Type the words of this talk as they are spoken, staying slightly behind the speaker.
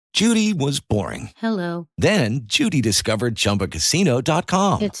Judy was boring. Hello. Then Judy discovered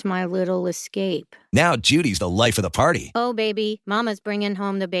ChumbaCasino.com. It's my little escape. Now Judy's the life of the party. Oh, baby, mama's bringing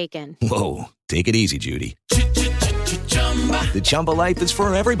home the bacon. Whoa, take it easy, Judy. The Chumba life is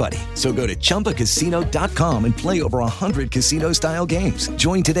for everybody. So go to ChumbaCasino.com and play over 100 casino-style games.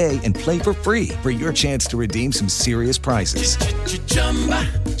 Join today and play for free for your chance to redeem some serious prizes.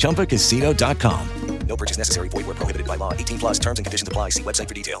 ChumbaCasino.com. No purchase necessary. Void where prohibited by law. 18 plus terms and conditions apply. See website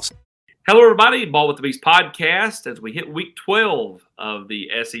for details. Hello, everybody. Ball with the Beast podcast as we hit week 12 of the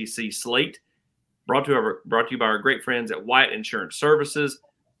SEC slate. Brought to you by our great friends at Wyatt Insurance Services.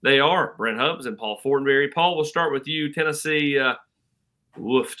 They are Brent Hubbs and Paul Fortenberry. Paul, we'll start with you. Tennessee, took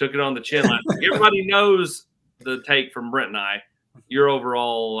it on the chin last week. Everybody knows the take from Brent and I. Your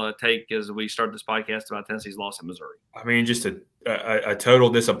overall take as we start this podcast about Tennessee's loss in Missouri. I mean, just a total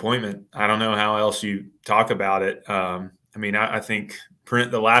disappointment. I don't know how else you talk about it. I think,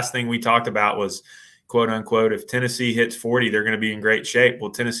 Brent, the last thing we talked about was, quote unquote, if Tennessee hits 40, they're going to be in great shape.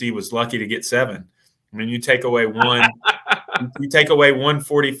 Well, Tennessee was lucky to get 7. I mean, you take away one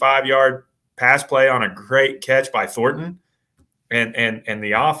 45-yard pass play on a great catch by Thornton, and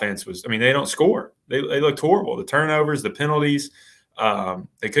the offense was, I mean, they don't score. They looked horrible. The turnovers, the penalties,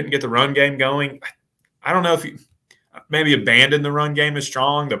 they couldn't get the run game going. I don't know if maybe abandoned the run game is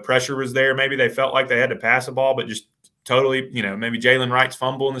strong. The pressure was there. Maybe they felt like they had to pass the ball, but just totally, maybe Jalen Wright's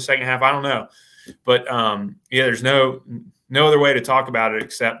fumble in the second half. I don't know. But, there's no other way to talk about it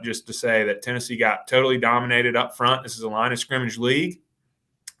except just to say that Tennessee got totally dominated up front. This is a line of scrimmage league.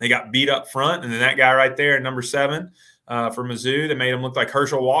 They got beat up front, and then that guy right there, number 7 for Mizzou, that made him look like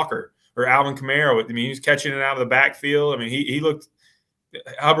Herschel Walker or Alvin Kamara. I mean, he was catching it out of the backfield. I mean, he looked –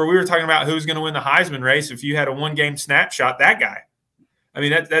 Hubbard, we were talking about who's going to win the Heisman race. If you had a one-game snapshot, that guy. I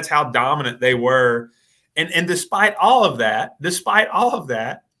mean, that's how dominant they were. And despite all of that,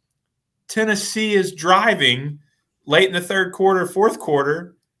 Tennessee is driving – late in the third quarter, fourth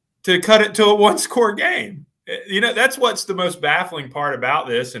quarter, to cut it to a one-score game. That's what's the most baffling part about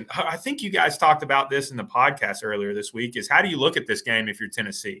this. And I think you guys talked about this in the podcast earlier this week, is how do you look at this game if you're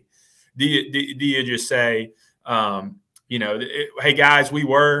Tennessee? Do you just say, hey, guys, we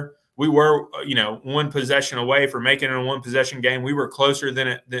were one possession away from making it a one-possession game. We were closer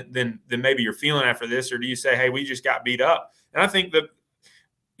than maybe you're feeling after this. Or do you say, hey, we just got beat up? And I think that,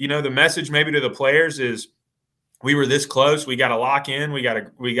 the message maybe to the players is, we were this close. We got to lock in. We got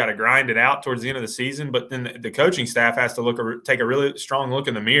to grind it out towards the end of the season. But then the coaching staff has to take a really strong look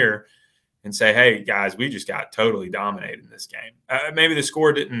in the mirror and say, "Hey, guys, we just got totally dominated in this game." Maybe the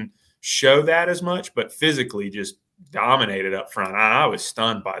score didn't show that as much, but physically just dominated up front. I was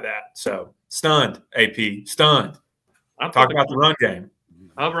stunned by that. So stunned, AP, stunned. Talk about the run game.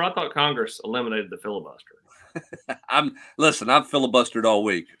 However, I thought Congress eliminated the filibuster. I've filibustered all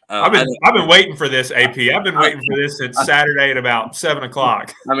week. I've been waiting for this, AP. I've been waiting for this since Saturday at about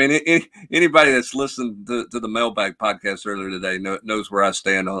 7:00. I mean, anybody that's listened to the Mailbag podcast earlier today knows where I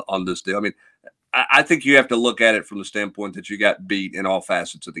stand on this deal. I mean, I think you have to look at it from the standpoint that you got beat in all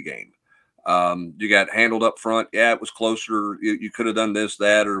facets of the game. You got handled up front. Yeah, it was closer. You could have done this,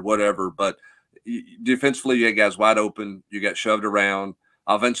 that, or whatever. But defensively, you had guys wide open. You got shoved around.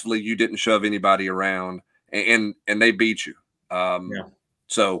 Offensively, you didn't shove anybody around. And they beat you.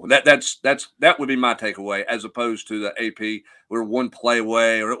 So that would be my takeaway, as opposed to the AP. We're one play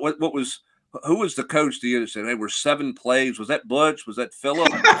away, or who was the coach to you that said, "Hey, we're 7 plays"? Was that Butch? Was that Phillip?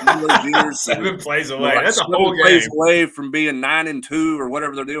 7 plays away. Like that's a 7 whole game. plays away from being 9-2 or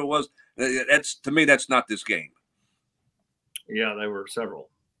whatever their deal was. That's, to me, that's not this game. Yeah, they were several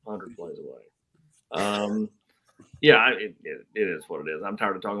hundred plays away. Yeah, it is what it is. I'm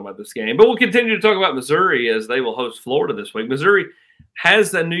tired of talking about this game. But we'll continue to talk about Missouri as they will host Florida this week. Missouri has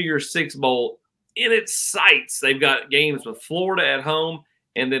the New Year's Six Bowl in its sights. They've got games with Florida at home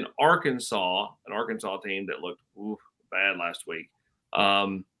and then Arkansas, an Arkansas team that looked bad last week,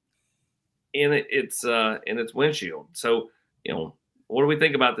 in its windshield. So, what do we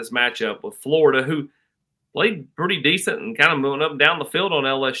think about this matchup with Florida, who played pretty decent and kind of moving up and down the field on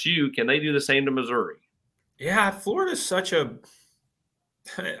LSU? Can they do the same to Missouri? Yeah, Florida's such a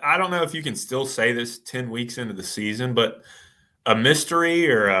 – I don't know if you can still say this 10 weeks into the season, but a mystery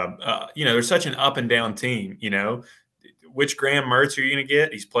or they're such an up and down team. Which Graham Mertz are you going to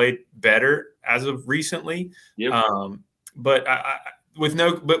get? He's played better as of recently. Yep. But with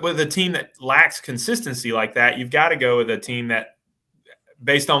a team that lacks consistency like that, you've got to go with a team that,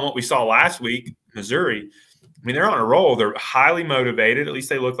 based on what we saw last week, Missouri – I mean, they're on a roll. They're highly motivated. At least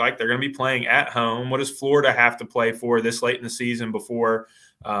they look like they're going to be playing at home. What does Florida have to play for this late in the season before,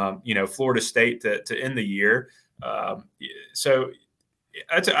 Florida State to end the year? So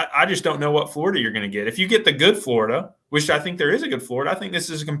I just don't know what Florida you're going to get. If you get the good Florida, which I think there is a good Florida, I think this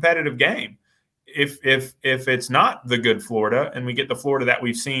is a competitive game. If it's not the good Florida and we get the Florida that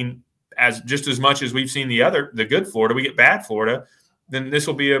we've seen as much as we've seen the good Florida, we get bad Florida, then this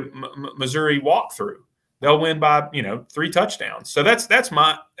will be a Missouri walkthrough. They'll win by 3 touchdowns. So that's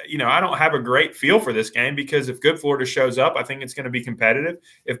my I don't have a great feel for this game because if good Florida shows up, I think it's going to be competitive.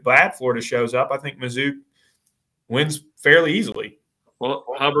 If bad Florida shows up, I think Mizzou wins fairly easily. Well,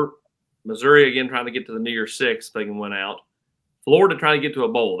 Hubbard, Missouri again trying to get to the New Year's Six if they can win out. Florida trying to get to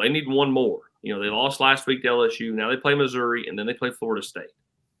a bowl. They need one more. They lost last week to LSU. Now they play Missouri, and then they play Florida State.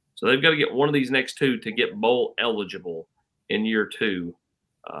 So they've got to get one of these next 2 to get bowl eligible in year 2.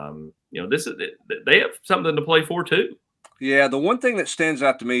 They have something to play for too. Yeah, the one thing that stands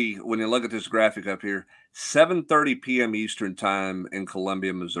out to me when you look at this graphic up here, 7:30 p.m. Eastern time in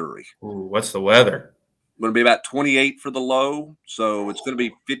Columbia, Missouri. Ooh, what's the weather? Going to be about 28 for the low, so it's going to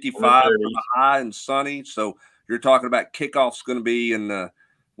be 55 for the high and sunny. So you're talking about kickoff's going to be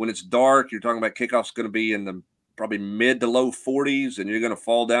when it's dark. You're talking about kickoff's going to be in the probably mid to low 40s, and you're going to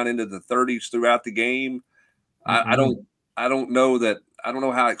fall down into the 30s throughout the game. Mm-hmm. I don't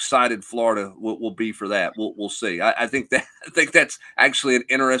know how excited Florida will be for that. We'll see. I think that's actually an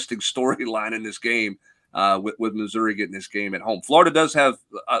interesting storyline in this game with Missouri getting this game at home. Florida does have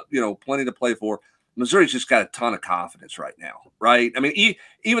plenty to play for. Missouri's just got a ton of confidence right now, right? I mean,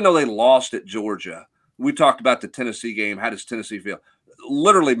 even though they lost at Georgia, we talked about the Tennessee game. How does Tennessee feel?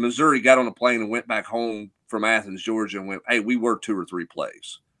 Literally, Missouri got on a plane and went back home from Athens, Georgia, and went, "Hey, we were 2 or 3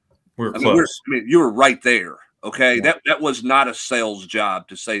 plays. We're close. You were right there." Okay, yeah. That was not a sales job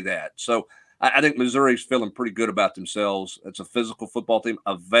to say that. So I think Missouri's feeling pretty good about themselves. It's a physical football team,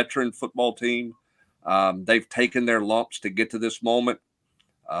 a veteran football team. They've taken their lumps to get to this moment.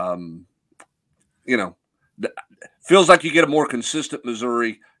 Feels like you get a more consistent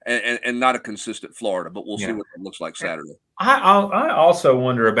Missouri and not a consistent Florida, but we'll see what it looks like Saturday. I also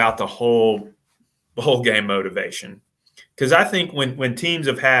wonder about the whole game motivation. Because I think when teams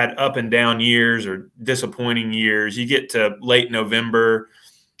have had up and down years or disappointing years, you get to late November,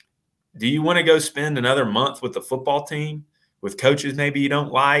 do you want to go spend another month with the football team, with coaches maybe you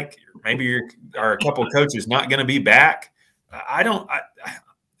don't like? Maybe a couple of coaches not going to be back. I don't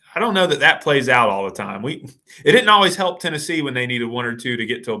know that plays out all the time. It didn't always help Tennessee when they needed 1 or 2 to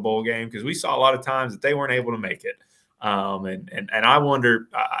get to a bowl game because we saw a lot of times that they weren't able to make it. And I wonder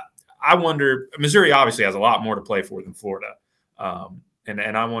Missouri obviously has a lot more to play for than Florida.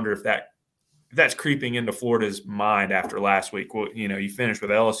 And I wonder if that's creeping into Florida's mind after last week. Well, you finished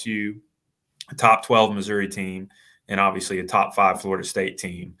with LSU, a top 12 Missouri team, and obviously a top 5 Florida State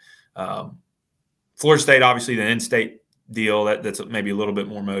team. Florida State, obviously the in-state deal, that's maybe a little bit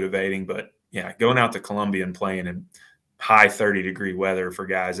more motivating, but yeah, going out to Columbia and playing in high 30-degree weather for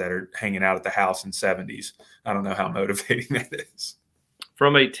guys that are hanging out at the house in 70s. I don't know how motivating that is.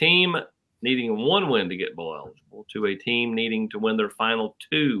 From a team needing 1 win to get bowl eligible to a team needing to win their final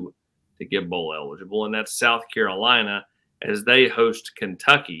 2 to get bowl eligible, and that's South Carolina as they host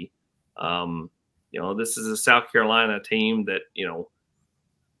Kentucky. This is a South Carolina team that,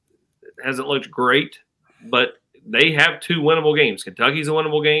 hasn't looked great, but they have 2 winnable games. Kentucky's a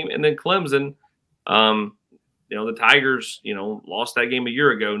winnable game, and then Clemson, the Tigers, lost that game a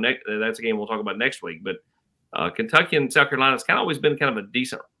year ago. That's a game we'll talk about next week, but Kentucky and South Carolina has kind of always been kind of a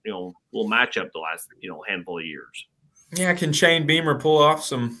decent, little matchup the last, handful of years. Yeah, can Shane Beamer pull off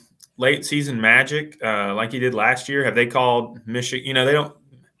some late season magic like he did last year? Have they called Michigan?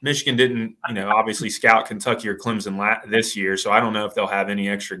 Michigan didn't, obviously scout Kentucky or Clemson this year, so I don't know if they'll have any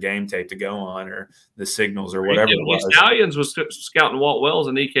extra game tape to go on or the signals or whatever it was. Stallions was scouting Walt Wells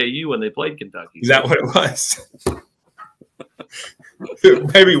and EKU when they played Kentucky. Is that what it was?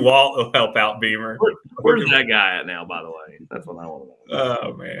 Maybe Walt will help out Beamer. Where's that guy at now, by the way? That's what I want to know.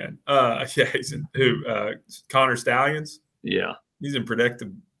 Oh, man. He's in Connor Stallions? Yeah. He's in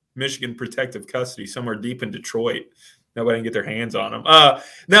Michigan protective custody somewhere deep in Detroit. Nobody can get their hands on him.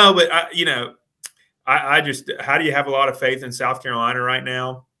 No, but, I just – how do you have a lot of faith in South Carolina right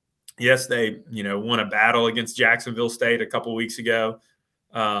now? Yes, they, won a battle against Jacksonville State a couple weeks ago,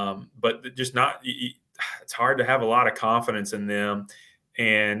 but just not – it's hard to have a lot of confidence in them.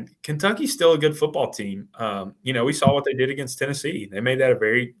 And Kentucky's still a good football team. We saw what they did against Tennessee. They made that a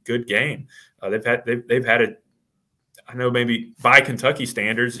very good game. They've had a, I know maybe by Kentucky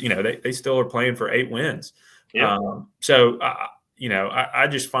standards, they still are playing for 8 wins. Yeah. I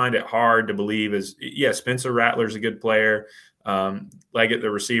just find it hard to believe Spencer Rattler's a good player. Leggett, the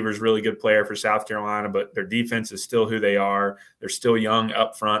receiver, is really good player for South Carolina, but their defense is still who they are. They're still young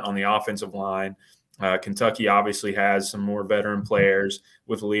up front on the offensive line. Kentucky obviously has some more veteran players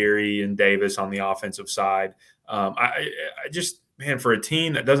with Leary and Davis on the offensive side. I just, man, for a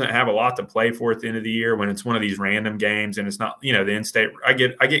team that doesn't have a lot to play for at the end of the year, when it's one of these random games and it's not, the in-state, I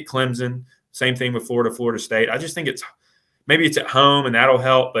get Clemson. Same thing with Florida State. I just think maybe it's at home and that'll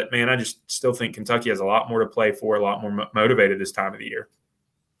help. But, man, I just still think Kentucky has a lot more to play for, a lot more motivated this time of the year.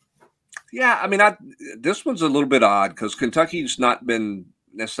 Yeah, I mean, this one's a little bit odd because Kentucky's not been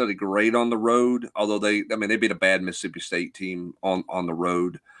necessarily great on the road, although they beat a bad Mississippi State team on the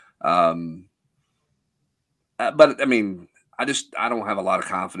road. But, I mean, I don't have a lot of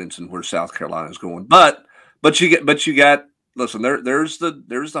confidence in where South Carolina is going. But you got listen, there's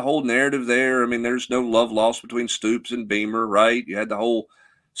the whole narrative there. I mean, there's no love lost between Stoops and Beamer, right? You had the whole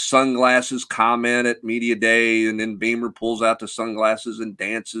sunglasses comment at media day, and then Beamer pulls out the sunglasses and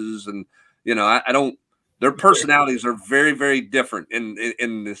dances, and I don't. Their personalities are very, very different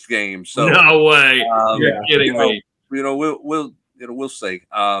in this game. So no way, you're kidding me. We'll see.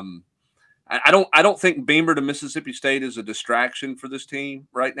 I don't think Beamer to Mississippi State is a distraction for this team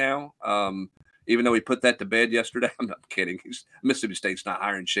right now. Even though he put that to bed yesterday. I'm not kidding. Mississippi State's not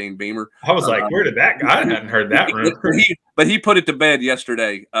hiring Shane Beamer. I was like, where did that guy? I hadn't heard that rumor. But he put it to bed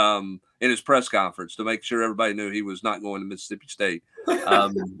yesterday in his press conference to make sure everybody knew he was not going to Mississippi State.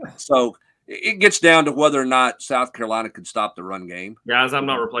 So it gets down to whether or not South Carolina can stop the run game. Guys, I'm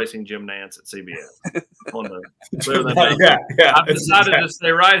not replacing Jim Nance at CBS. Yeah. I've decided to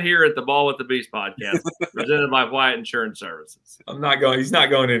stay right here at the Ball with the Beast podcast, presented by Wyatt Insurance Services. I'm not going. He's not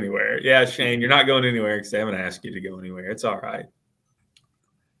going anywhere. Yeah, Shane, you're not going anywhere because they haven't asked you to go anywhere. It's all right.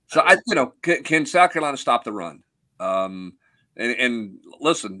 So can South Carolina stop the run? And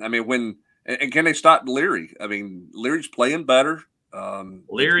listen, I mean, can they stop Leary? I mean, Leary's playing better.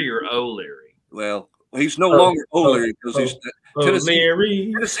 Leary or O'Leary? Well, he's no longer O'Leary because he's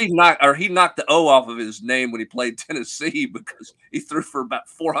Tennessee knocked the O off of his name when he played Tennessee because he threw for about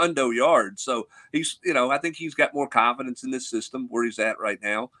 400 yards. So he's, I think he's got more confidence in this system where he's at right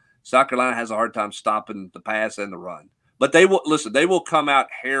now. South Carolina has a hard time stopping the pass and the run, but they will come out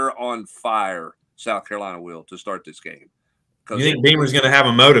hair on fire. South Carolina will to start this game. You think Beamer's going to have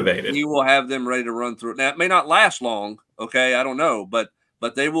them motivated? He will have them ready to run through it. Now, it may not last long, okay? I don't know, but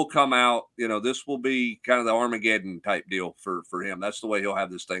they will come out. This will be kind of the Armageddon type deal for him. That's the way he'll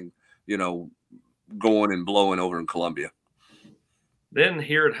have this thing, going and blowing over in Columbia. Then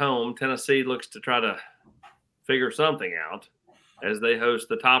here at home, Tennessee looks to try to figure something out as they host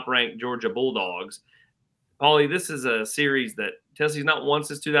the top-ranked Georgia Bulldogs. Paulie, this is a series that Tennessee's not won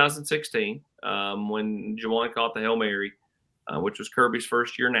since 2016 when Juwan caught the Hail Mary. Which was Kirby's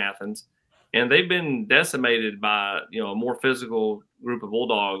first year in Athens. And they've been decimated by, a more physical group of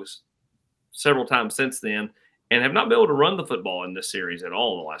Bulldogs several times since then and have not been able to run the football in this series at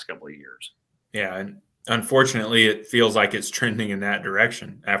all in the last couple of years. Yeah, and unfortunately, it feels like it's trending in that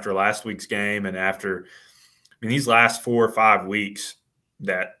direction after last week's game and after these last 4 or 5 weeks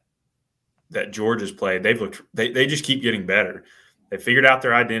that Georgia's played, they just keep getting better. They figured out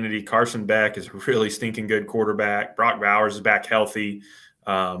their identity. Carson Beck is a really stinking good quarterback. Brock Bowers is back healthy.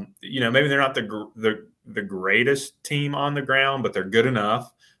 Maybe they're not the greatest team on the ground, but they're good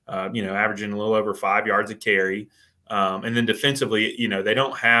enough. Averaging a little over 5 yards a carry. And then defensively, they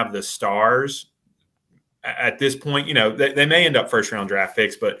don't have the stars at this point. They may end up first-round draft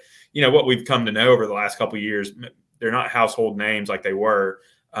picks, but what we've come to know over the last couple of years, they're not household names like they were.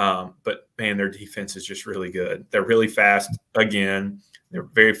 But man, their defense is just really good. They're really fast again. They're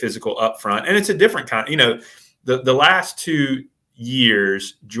very physical up front. And it's a different kind. The last 2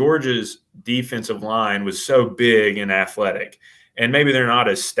 years, Georgia's defensive line was so big and athletic. And maybe they're not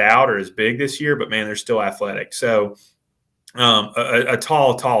as stout or as big this year, but man, they're still athletic. So a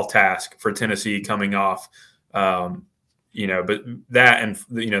tall task for Tennessee coming off, but that and,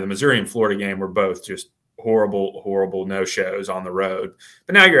 the Missouri and Florida game were both just horrible no-shows on the road.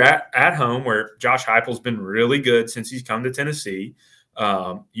 But now you're at home where Josh Heupel's been really good since he's come to Tennessee.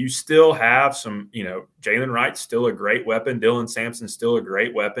 You still have some, Jalen Wright's still a great weapon. Dylan Sampson's still a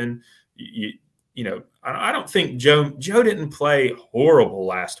great weapon. I don't think Joe didn't play horrible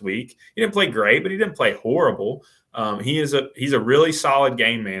last week. He didn't play great, but he didn't play horrible. He's a really solid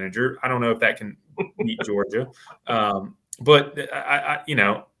game manager. I don't know if that can beat Georgia. But I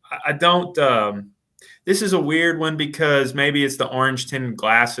don't this is a weird one because maybe it's the orange tinted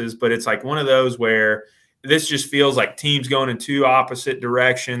glasses, but it's like one of those where this just feels like teams going in 2 opposite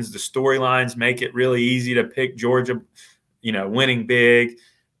directions. The storylines make it really easy to pick Georgia, winning big.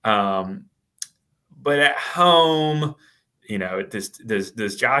 But at home,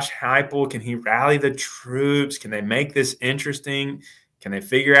 does Josh Heupel, can he rally the troops? Can they make this interesting? Can they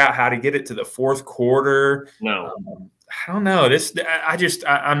figure out how to get it to the fourth quarter? No. I don't know.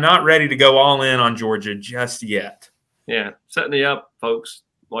 I'm not ready to go all in on Georgia just yet. Yeah, setting you up, folks.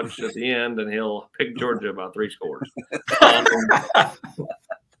 Watch at the end, and he'll pick Georgia by 3 scores.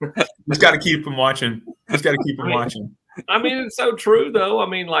 Just got to keep him watching. Watching. I mean, it's so true, though. I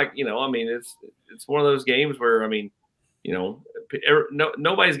mean, it's one of those games where,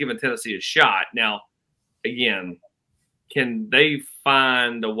 nobody's giving Tennessee a shot. Now, again, can they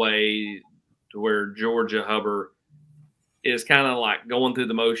find a way to where Georgia Hubbard is kind of like going through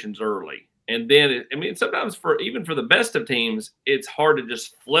the motions early? And then, sometimes for the best of teams, it's hard to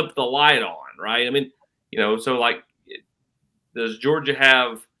just flip the light on, right? Does Georgia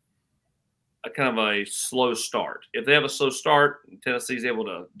have a kind of a slow start? If they have a slow start and Tennessee's able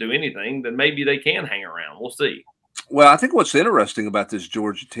to do anything, then maybe they can hang around. We'll see. Well, I think what's interesting about this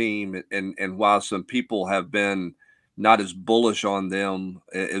Georgia team, and while some people have been not as bullish on them,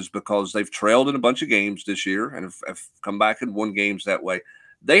 is because they've trailed in a bunch of games this year and have come back and won games that way.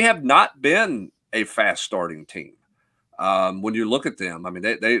 They have not been a fast starting team. When you look at them,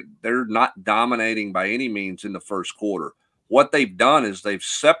 they're not dominating by any means in the first quarter. What they've done is they've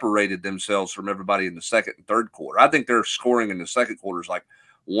separated themselves from everybody in the second and third quarter. I think their scoring in the second quarter is like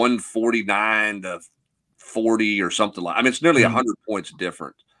 149 to 40 or something like. It's nearly 100 points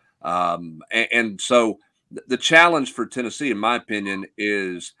different. And so the challenge for Tennessee, in my opinion,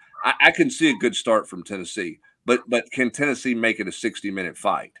 is I can see a good start from Tennessee. But can Tennessee make it a 60-minute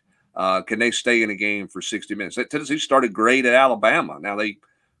fight? Can they stay in a game for 60 minutes? Tennessee started great at Alabama. Now they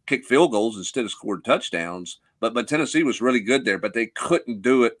kicked field goals instead of scored touchdowns, but Tennessee was really good there, but they couldn't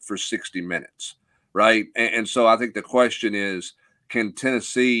do it for 60 minutes, right? And so I think the question is, can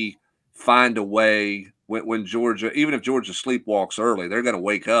Tennessee find a way when Georgia, even if Georgia sleepwalks early, they're going to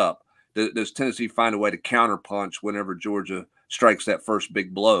wake up. Does Tennessee find a way to counterpunch whenever Georgia strikes that first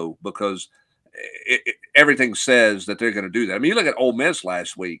big blow? Because everything says that they're going to do that. You look at Ole Miss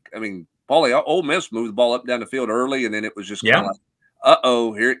last week. Paulie, Ole Miss moved the ball up down the field early, and then it was just kind of like,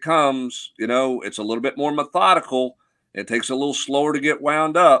 uh-oh, here it comes. It's a little bit more methodical. It takes a little slower to get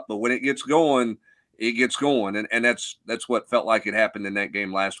wound up, but when it gets going, it gets going. And that's what felt like it happened in that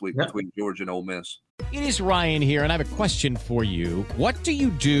game last week between Georgia and Ole Miss. It is Ryan here, and I have a question for you. What do you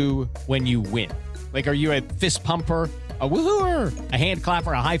do when you win? Like, are you a fist pumper, a woo-hooer, a hand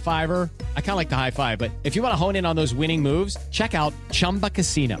clapper, a high-fiver? I kind of like the high-five, but if you want to hone in on those winning moves, check out Chumba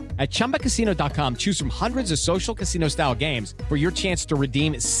Casino. At ChumbaCasino.com, choose from hundreds of social casino-style games for your chance to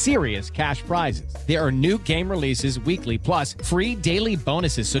redeem serious cash prizes. There are new game releases weekly, plus free daily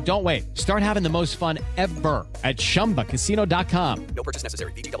bonuses, so don't wait. Start having the most fun ever at ChumbaCasino.com. No purchase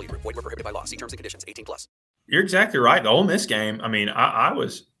necessary. VGW. Void where prohibited by law. See terms and conditions. 18+. You're exactly right. The Ole Miss game,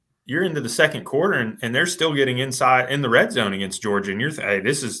 you're into the second quarter and they're still getting inside in the red zone against Georgia. And you're hey,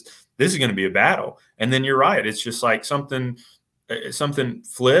 this is going to be a battle. And then you're right. It's just like something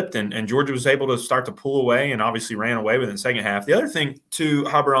flipped and Georgia was able to start to pull away and obviously ran away with it in the second half. The other thing too,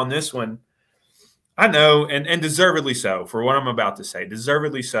 Hubbard, on this one, I know, and deservedly so for what I'm about to say,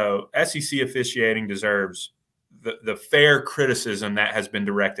 deservedly so, SEC officiating deserves the fair criticism that has been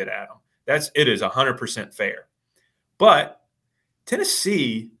directed at them. It is 100% fair. But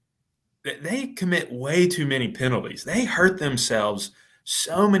Tennessee, they commit way too many penalties. They hurt themselves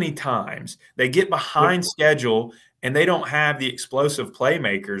so many times. They get behind schedule, and they don't have the explosive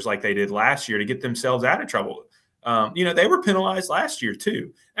playmakers like they did last year to get themselves out of trouble. They were penalized last year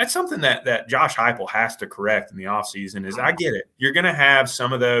too. That's something that Josh Heupel has to correct in the offseason. Is I get it. You're going to have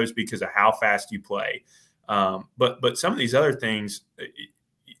some of those because of how fast you play. But some of these other things,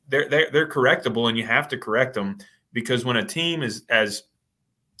 they're correctable, and you have to correct them because when a team is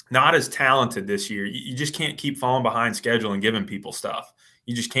not as talented this year, you just can't keep falling behind schedule and giving people stuff.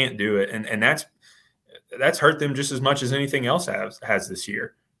 You just can't do it. And that's hurt them just as much as anything else has this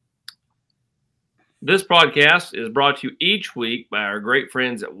year. This podcast is brought to you each week by our great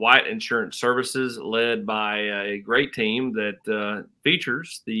friends at White Insurance Services, led by a great team that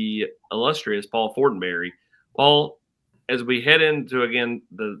features the illustrious Paul Fortenberry. Paul, as we head into, again,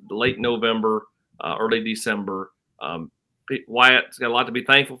 the late November, early December, Wyatt's got a lot to be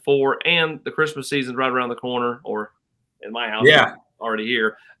thankful for, and the Christmas season's right around the corner, or in my house, already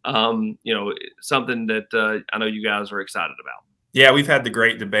here. Something that I know you guys are excited about. Yeah, we've had the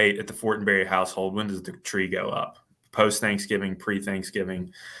great debate at the Fortenberry household. When does the tree go up? Post-Thanksgiving,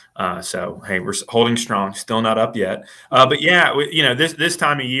 pre-Thanksgiving. So, hey, we're holding strong. Still not up yet. But, yeah, this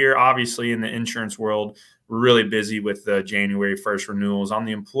time of year, obviously, in the insurance world, we're really busy with the January 1st renewals on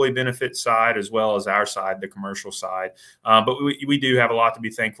the employee benefit side as well as our side, the commercial side. But we do have a lot to be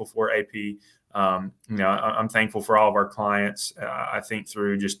thankful for, AP. I'm thankful for all of our clients. I think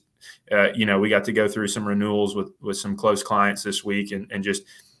through just, we got to go through some renewals with some close clients this week, and just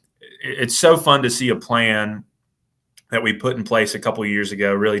it's so fun to see a plan that we put in place a couple of years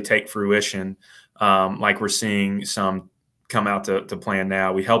ago really take fruition, like we're seeing some come out to plan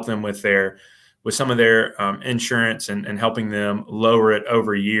now. We help them with some of their insurance and helping them lower it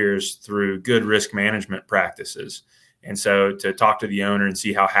over years through good risk management practices. And so to talk to the owner and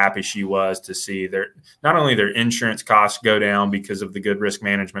see how happy she was to see not only their insurance costs go down because of the good risk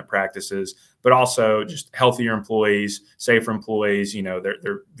management practices, but also just healthier employees, safer employees,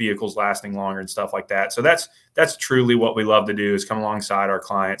 their vehicles lasting longer and stuff like that. So that's truly what we love to do, is come alongside our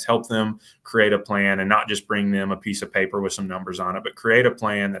clients, help them create a plan, and not just bring them a piece of paper with some numbers on it, but create a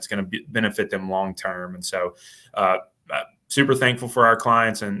plan that's going to benefit them long term. And so super thankful for our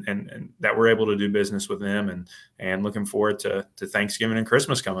clients and that we're able to do business with them, and looking forward to Thanksgiving and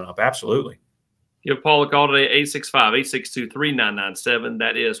Christmas coming up. Absolutely. Give Paul a call today, 865-862-3997.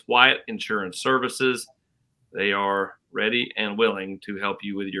 That is Wyatt Insurance Services. They are ready and willing to help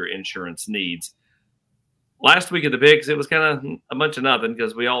you with your insurance needs. Last week at the picks, it was kind of a bunch of nothing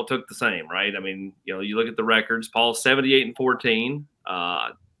because we all took the same, right? I mean, you look at the records. Paul's 78-14.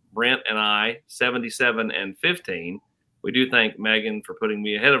 Brent and I 77-15. We do thank Megan for putting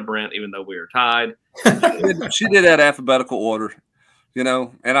me ahead of Brent, even though we are tied. She did that alphabetical order,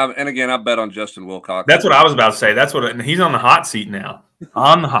 and again, I bet on Justin Wilcox. That's what I was about to say. And he's on the hot seat now.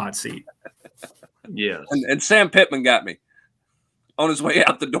 On the hot seat. Yes. And Sam Pittman got me on his way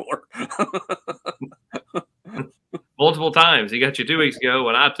out the door. Multiple times. He got you 2 weeks ago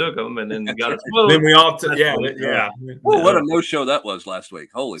when I took him, and then got us. Then we all yeah. Well, what a no-show that was last week.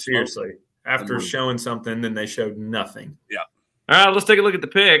 Holy seriously. Smoke. After showing something, then they showed nothing. Yeah. All right, let's take a look at the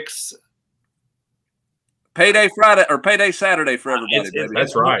picks. Payday Friday or Payday Saturday for everybody.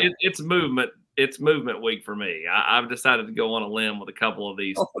 That's right. It's movement. It's movement week for me. I've decided to go on a limb with a couple of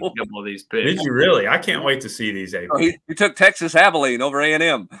these picks. Did you really? I can't wait to see these. AP. He took Texas Abilene over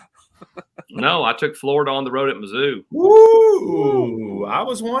A&M. No, I took Florida on the road at Mizzou. Ooh, I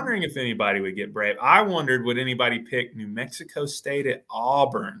was wondering if anybody would get brave. I wondered, would anybody pick New Mexico State at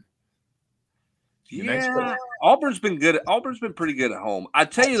Auburn? Yeah, Auburn's been good. Auburn's been pretty good at home. I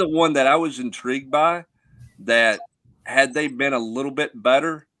tell you, the one that I was intrigued by, that had they been a little bit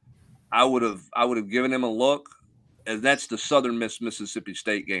better, I would have given them a look, and that's the Southern Miss Mississippi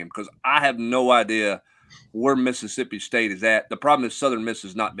State game, because I have no idea where Mississippi State is at. The problem is Southern Miss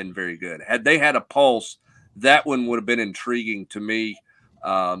has not been very good. Had they had a pulse, that one would have been intriguing to me,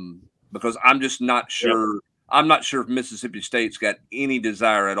 because I'm just not sure. Yep. I'm not sure if Mississippi State's got any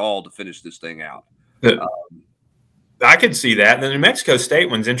desire at all to finish this thing out. I could see that. The New Mexico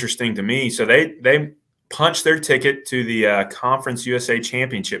State one's interesting to me. So they punched their ticket to the Conference USA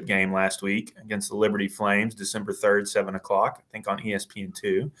Championship game last week against the Liberty Flames, December 3rd, 7 o'clock, I think on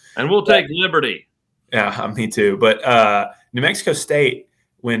ESPN2. And we'll take Liberty. Yeah, me too. But New Mexico State,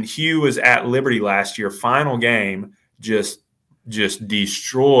 when Hugh was at Liberty last year, final game, just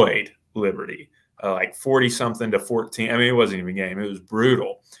destroyed Liberty, like 40-something to 14. I mean, it wasn't even a game. It was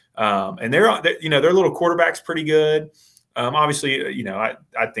brutal. And their little quarterback's pretty good. Obviously, I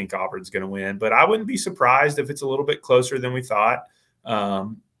think Auburn's going to win, but I wouldn't be surprised if it's a little bit closer than we thought.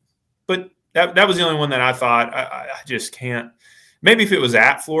 But that was the only one that I thought I just can't. Maybe if it was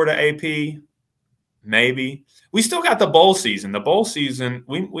at Florida AP, maybe. We still got the bowl season. The bowl season,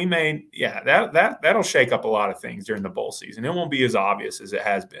 we made, that'll shake up a lot of things during the bowl season. It won't be as obvious as it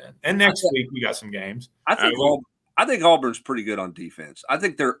has been. And next week we got some games. I think Auburn's pretty good on defense. I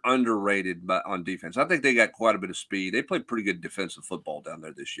think they're underrated on defense. I think they got quite a bit of speed. They played pretty good defensive football down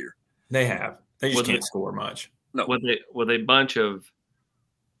there this year. They have. They just can't score much. No. With a bunch of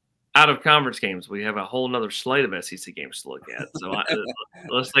out-of-conference games, we have a whole nother slate of SEC games to look at. So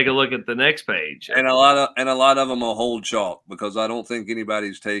let's take a look at the next page. And a lot of them will hold chalk, because I don't think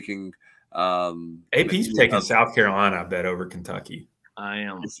anybody's taking AP's taking South Carolina, I bet, over Kentucky. I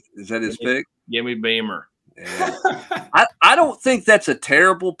am. Is that his pick? Give me Beamer. Yeah. I don't think that's a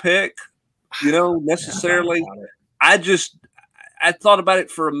terrible pick, necessarily. I thought about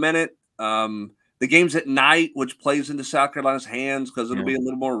it for a minute. The game's at night, which plays into South Carolina's hands because it'll be a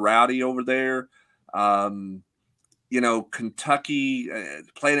little more rowdy over there. Kentucky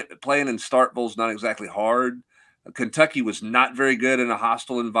playing in Starkville's not exactly hard. Kentucky was not very good in a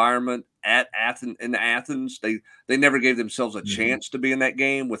hostile environment at Athens. They never gave themselves a chance to be in that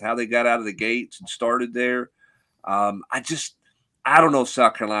game with how they got out of the gates and started there. I don't know if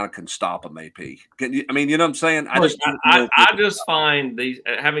South Carolina can stop them, AP. You know what I'm saying? I just find these,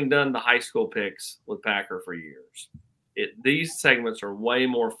 having done the high school picks with Packer for years, these segments are way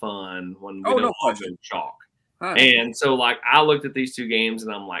more fun when we Oh, don't no question. chalk. Huh. And so, like, I looked at these two games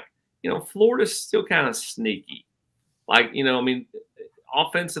and I'm like, Florida's still kind of sneaky. Like, I mean,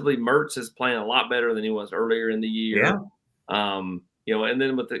 offensively, Mertz is playing a lot better than he was earlier in the year. Yeah. And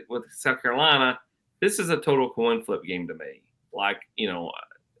then with South Carolina, this is a total coin flip game to me. Like, I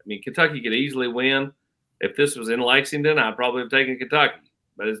mean, Kentucky could easily win. If this was in Lexington, I'd probably have taken Kentucky,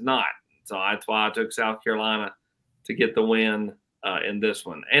 but it's not. So that's why I took South Carolina to get the win in this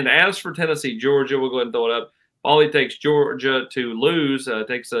one. And as for Tennessee, Georgia, we'll go ahead and throw it up. Paulie takes Georgia to lose,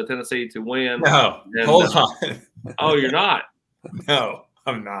 takes Tennessee to win. No, And, hold on. Oh, you're not? No,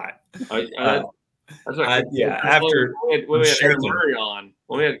 I'm not. That's like, After we had Aaron shaking. Murray on.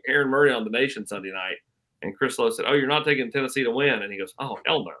 When we had Aaron Murray on the Nation Sunday night, and Chris Lowe said, "Oh, you're not taking Tennessee to win," and he goes, "Oh,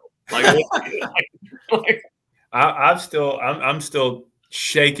 hell no!" I'm still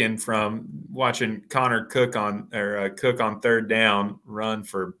shaken from watching Connor Cook on third down run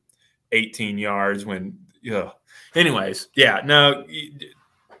for 18 yards when. Anyways,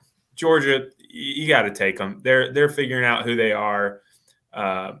 Georgia, you got to take them. They're figuring out who they are.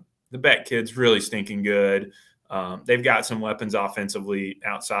 The Beck kid's really stinking good. They've got some weapons offensively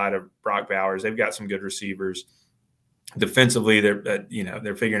outside of Brock Bowers. They've got some good receivers. Defensively,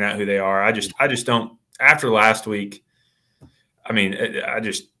 they're figuring out who they are. I just don't. After last week, I mean,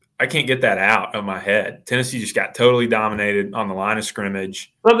 I can't get that out of my head. Tennessee just got totally dominated on the line of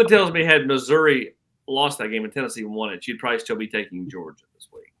scrimmage. Something tells me had Missouri lost that game and Tennessee won it, you'd probably still be taking Georgia this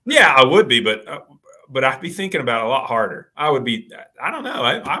week. Yeah, I would be, but I'd be thinking about it a lot harder. I would be. I don't know.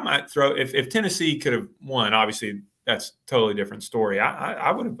 I might throw if Tennessee could have won. Obviously, that's a totally different story.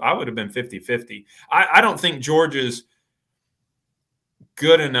 I would have been 50-50. I don't think Georgia's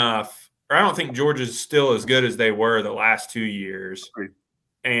good enough, or I don't think Georgia's still as good as they were the last 2 years. Right.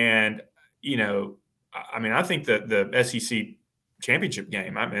 And I mean, I think that the SEC championship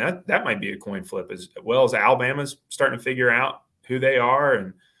game, I mean, that might be a coin flip as well as Alabama's starting to figure out who they are.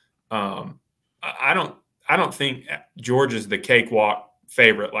 And I don't think Georgia's the cakewalk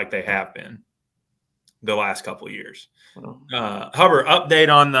favorite like they have been the last couple of years. Hubbard,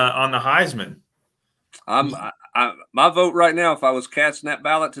 update on the Heisman. My vote right now, if I was casting that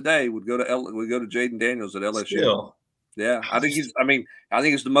ballot today, would go to Jaden Daniels at LSU. Still. Yeah, I think he's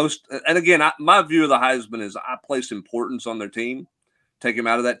the most. And again, my view of the Heisman is I place importance on their team. Take him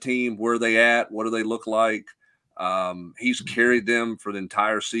out of that team. Where are they at? What do they look like? He's carried them for the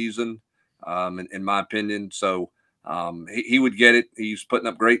entire season, in my opinion. So he would get it. He's putting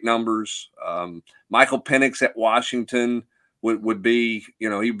up great numbers. Michael Penix at Washington would be,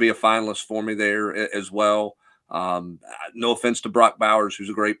 he'd be a finalist for me there as well. No offense to Brock Bowers, who's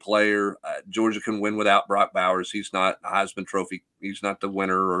a great player. Georgia can win without Brock Bowers. He's not a Heisman Trophy. He's not the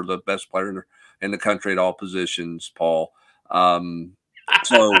winner or the best player in the country at all positions, Paul.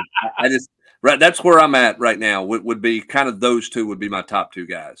 So that's where I'm at right now. Would be kind of those two would be my top two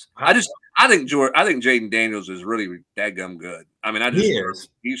guys. I think Jaden Daniels is really daggum good. I mean,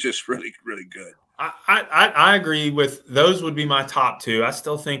 he's just really, really good. I agree with those would be my top two. I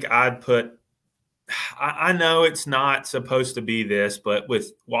still think I'd put. I know it's not supposed to be this, but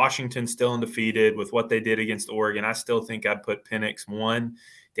with Washington still undefeated, with what they did against Oregon, I still think I'd put Penix 1,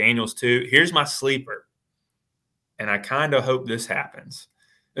 Daniels 2. Here's my sleeper, and I kind of hope this happens.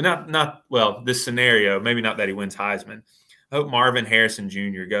 And this scenario, maybe not that he wins Heisman. I hope Marvin Harrison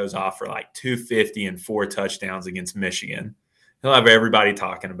Jr. goes off for like 250 and 4 touchdowns against Michigan. He'll have everybody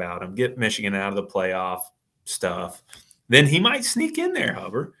talking about him, get Michigan out of the playoff stuff. Then he might sneak in there,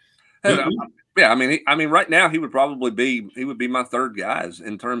 Hubbard. Yeah, I mean, right now he would be my third guy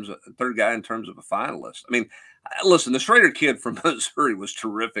in terms of a finalist. I mean, listen, the Schrader kid from Missouri was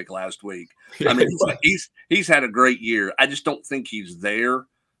terrific last week. I mean, he's had a great year. I just don't think he's there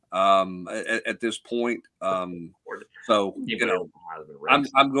at this point. So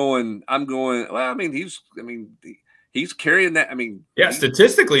I'm going. Well, I mean, he's carrying that. I mean, yeah,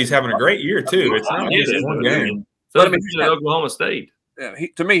 statistically, he's having a great year too. It's not just one game. So I mean, he's at Oklahoma State. Yeah,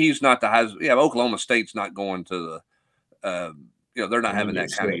 to me, he's not the Heisman. Yeah, Oklahoma State's not going to the. They're not having that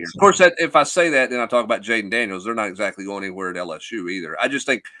kind of year. Of course, if I say that, then I talk about Jaden Daniels. They're not exactly going anywhere at LSU either. I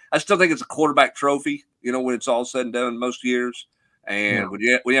still think it's a quarterback trophy. When it's all said and done, most years. And when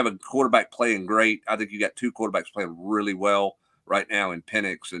you have a quarterback playing great, I think you got two quarterbacks playing really well right now in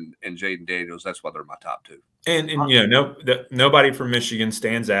Penix and Jaden Daniels. That's why they're my top two. And nobody from Michigan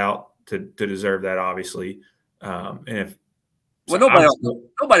stands out to deserve that, obviously. And if Well,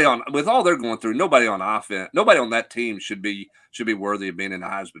 nobody on with all they're going through. Nobody on offense, nobody on that team should be worthy of being in the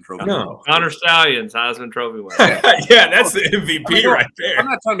Heisman Trophy. No, Connor Stallions, Heisman Trophy winner. Yeah, that's the MVP right there. I'm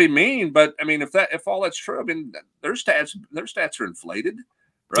not trying to be mean, but I mean, if all that's true, I mean, their stats are inflated,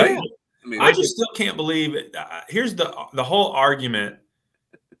 right? Yeah. I mean, I just still can't believe it. Here's the whole argument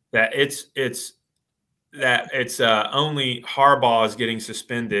that it's only Harbaugh is getting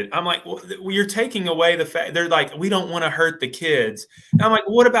suspended. I'm like, well, you're taking away the fact. They're like, we don't want to hurt the kids. And I'm like,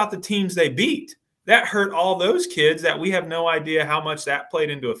 what about the teams they beat? That hurt all those kids that we have no idea how much that played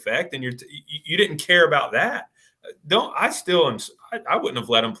into effect. And you didn't care about that. I wouldn't have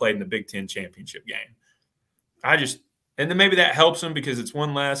let them play in the Big Ten championship game. And then maybe that helps them because it's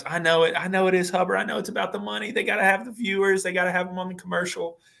one less. I know it is Hubbard. I know it's about the money. They got to have the viewers. They got to have them on the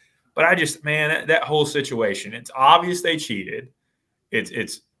commercial. But that whole situation, it's obvious they cheated.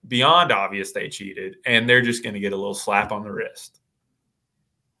 It's beyond obvious they cheated, and they're just going to get a little slap on the wrist.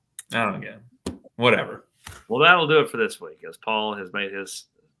 I don't get it. Whatever. Well, that'll do it for this week, as Paul has made his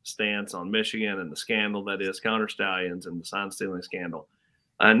stance on Michigan and the scandal that is Connor Stallions and the sign-stealing scandal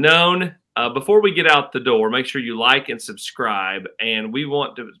known. Before we get out the door, make sure you like and subscribe. And we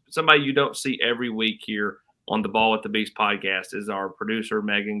want somebody you don't see every week here on the Ball with the Beast podcast is our producer,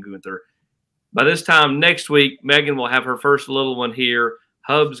 Megan Gunther. By this time next week, Megan will have her first little one here.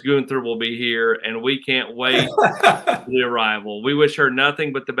 Hubs Gunther will be here, and we can't wait for the arrival. We wish her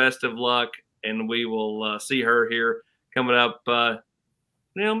nothing but the best of luck, and we will see her here coming up.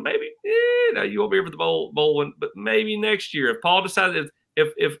 Maybe you won't be here for the bowl one, but maybe next year. If Paul decides,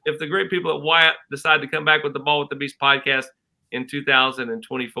 if the great people at Wyatt decide to come back with the Ball with the Beast podcast in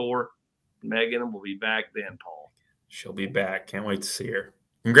 2024, Megan will be back then, Paul. She'll be back. Can't wait to see her.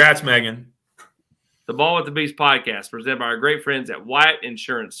 Congrats, Megan. The Ball with the Beast podcast presented by our great friends at Wyatt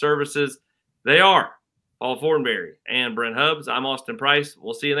Insurance Services. They are Paul Fortenberry and Brent Hubbs. I'm Austin Price.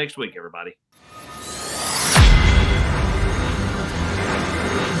 We'll see you next week, everybody.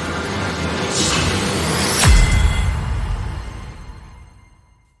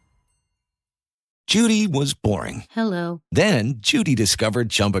 Judy was boring. Hello. Then Judy discovered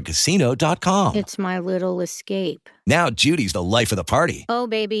ChumbaCasino.com. It's my little escape. Now Judy's the life of the party. Oh,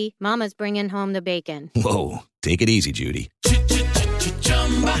 baby, mama's bringing home the bacon. Whoa, take it easy, Judy.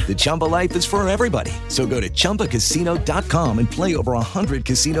 The Chumba life is for everybody. So go to ChumbaCasino.com and play over 100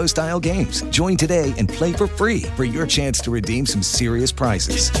 casino-style games. Join today and play for free for your chance to redeem some serious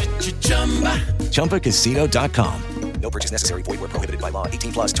prizes. ChumbaCasino.com. No purchase necessary. Void where prohibited by law.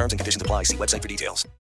 18+ terms and conditions apply. See website for details.